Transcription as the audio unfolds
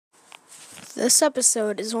This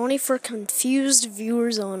episode is only for confused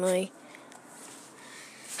viewers only.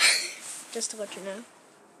 Just to let you know.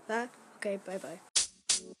 That? Okay, bye-bye.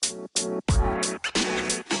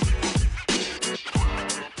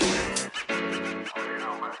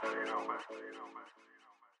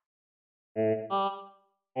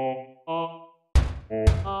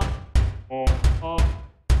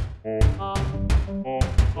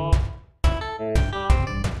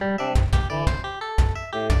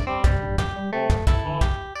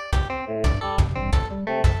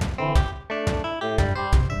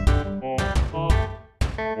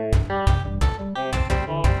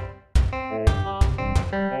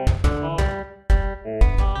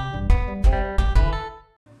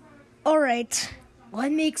 Alright,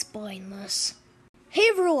 let me explain this. Hey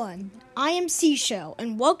everyone, I am C-Show,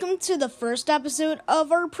 and welcome to the first episode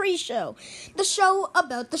of our pre-show, the show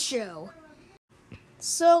about the show.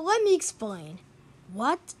 So let me explain.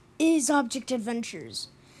 What is Object Adventures?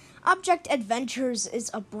 Object Adventures is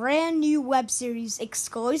a brand new web series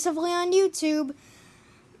exclusively on YouTube,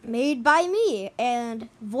 made by me, and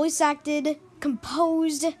voice acted,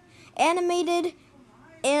 composed, animated,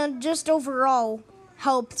 and just overall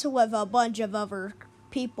helped with a bunch of other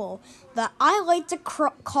people that I like to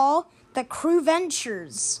call the Crew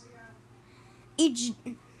Ventures. Each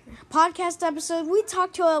podcast episode, we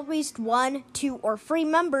talk to at least 1, 2, or 3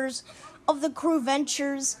 members of the Crew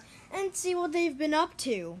Ventures and see what they've been up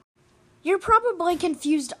to. You're probably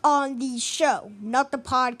confused on the show, not the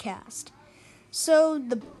podcast. So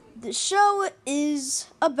the show is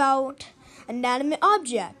about inanimate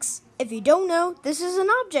objects. If you don't know, this is an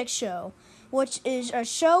object show, which is a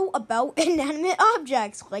show about inanimate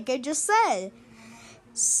objects, like I just said.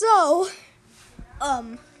 So,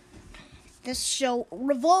 this show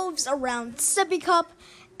revolves around Sippy Cup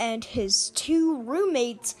and his 2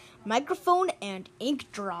 roommates, Microphone and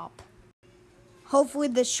Ink Drop. Hopefully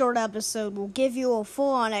this short episode will give you a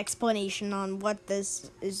full-on explanation on what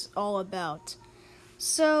this is all about.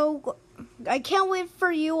 So, I can't wait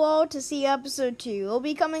for you all to see episode 2. It'll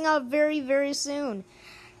be coming out very, very soon.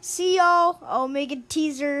 See y'all. I'll make a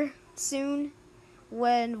teaser soon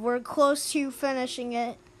when we're close to finishing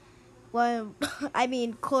it.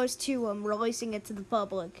 Close to releasing it to the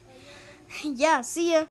public. Yeah, see ya.